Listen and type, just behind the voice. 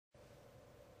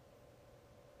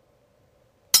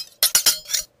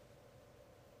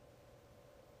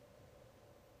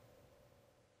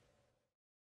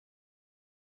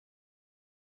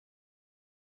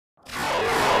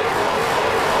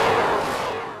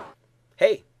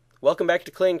welcome back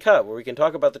to Clean Cut, where we can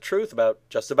talk about the truth about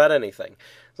just about anything,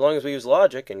 as long as we use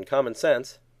logic and common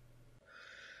sense.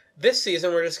 This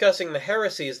season we're discussing the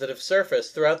heresies that have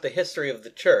surfaced throughout the history of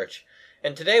the Church,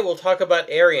 and today we'll talk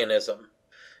about Arianism.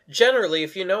 Generally,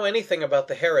 if you know anything about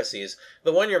the heresies,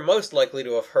 the one you're most likely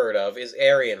to have heard of is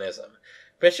Arianism.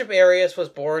 Bishop Arius was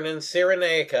born in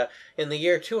Cyrenaica in the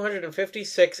year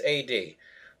 256 AD.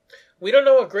 We don't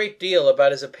know a great deal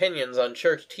about his opinions on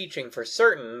church teaching for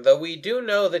certain, though we do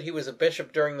know that he was a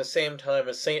bishop during the same time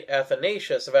as St.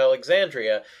 Athanasius of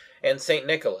Alexandria and St.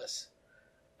 Nicholas.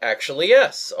 Actually,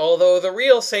 yes, although the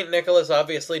real St. Nicholas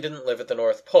obviously didn't live at the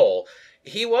North Pole.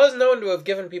 He was known to have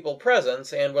given people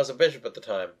presents and was a bishop at the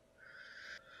time.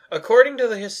 According to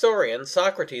the historian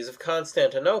Socrates of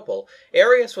Constantinople,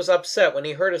 Arius was upset when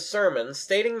he heard a sermon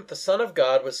stating that the Son of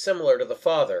God was similar to the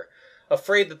Father.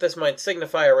 Afraid that this might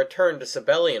signify a return to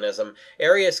Sabellianism,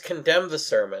 Arius condemned the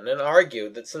sermon and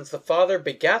argued that since the Father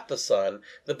begat the Son,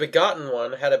 the begotten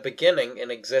one had a beginning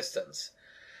in existence.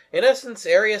 In essence,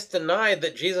 Arius denied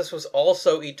that Jesus was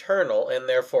also eternal and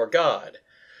therefore God.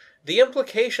 The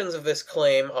implications of this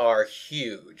claim are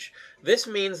huge. This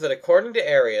means that according to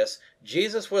Arius,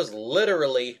 Jesus was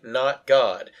literally not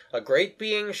God, a great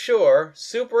being, sure,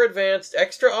 super advanced,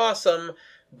 extra awesome,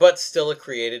 but still a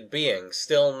created being,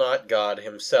 still not God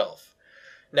himself.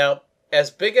 Now, as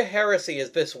big a heresy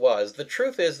as this was, the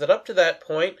truth is that up to that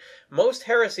point, most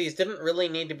heresies didn't really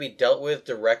need to be dealt with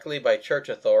directly by church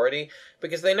authority,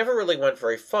 because they never really went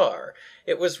very far.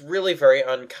 It was really very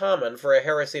uncommon for a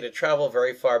heresy to travel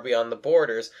very far beyond the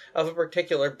borders of a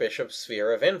particular bishop's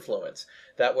sphere of influence.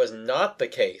 That was not the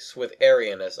case with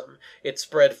Arianism. It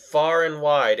spread far and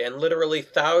wide, and literally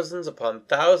thousands upon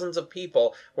thousands of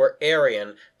people were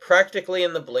Arian, practically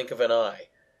in the blink of an eye.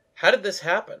 How did this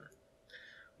happen?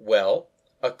 Well,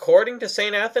 according to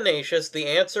St. Athanasius, the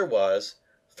answer was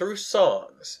through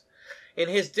songs. In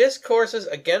his discourses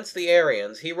against the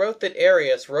Arians, he wrote that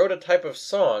Arius wrote a type of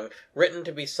song written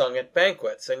to be sung at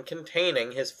banquets and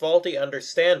containing his faulty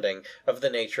understanding of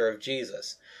the nature of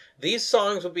Jesus. These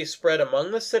songs would be spread among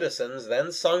the citizens,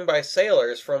 then sung by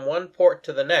sailors from one port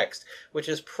to the next, which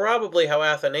is probably how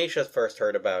Athanasius first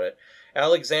heard about it.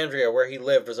 Alexandria, where he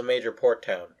lived, was a major port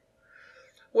town.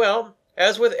 Well,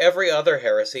 as with every other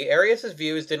heresy, Arius'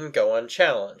 views didn't go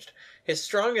unchallenged. His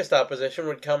strongest opposition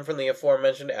would come from the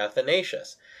aforementioned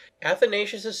Athanasius.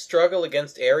 Athanasius' struggle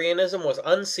against Arianism was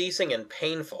unceasing and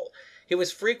painful. He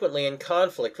was frequently in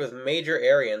conflict with major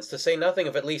Arians, to say nothing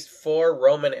of at least 4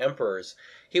 Roman emperors.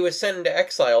 He was sent into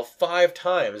exile 5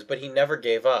 times, but he never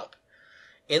gave up.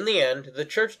 In the end, the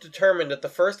Church determined at the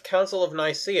First Council of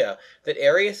Nicaea that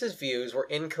Arius' views were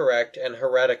incorrect and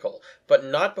heretical, but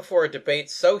not before a debate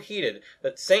so heated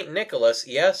that St. Nicholas,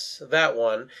 yes, that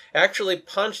one, actually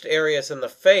punched Arius in the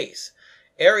face.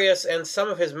 Arius and some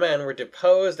of his men were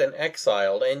deposed and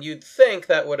exiled, and you'd think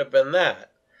that would have been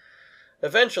that.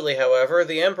 Eventually, however,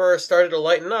 the emperor started to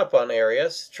lighten up on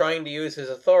Arius, trying to use his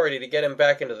authority to get him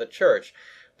back into the church.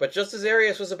 But just as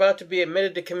Arius was about to be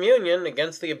admitted to communion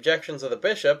against the objections of the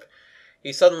bishop,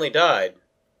 he suddenly died.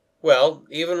 Well,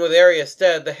 even with Arius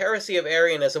dead, the heresy of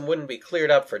Arianism wouldn't be cleared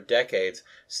up for decades.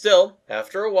 Still,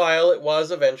 after a while, it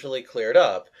was eventually cleared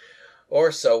up.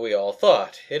 Or so we all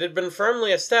thought. It had been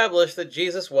firmly established that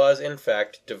Jesus was, in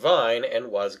fact, divine and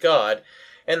was God,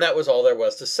 and that was all there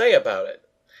was to say about it.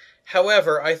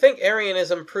 However, I think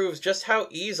Arianism proves just how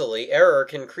easily error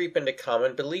can creep into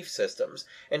common belief systems,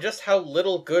 and just how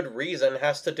little good reason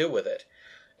has to do with it.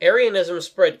 Arianism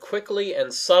spread quickly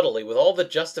and subtly with all the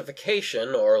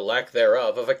justification, or lack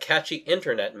thereof, of a catchy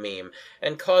internet meme,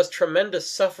 and caused tremendous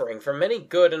suffering for many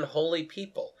good and holy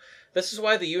people. This is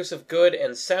why the use of good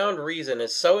and sound reason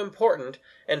is so important,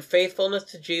 and faithfulness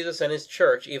to Jesus and his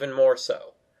church even more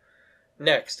so.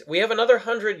 Next, we have another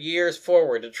 100 years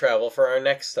forward to travel for our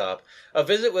next stop, a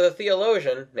visit with a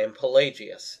theologian named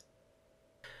Pelagius.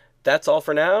 That's all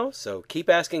for now, so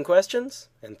keep asking questions,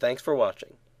 and thanks for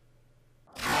watching.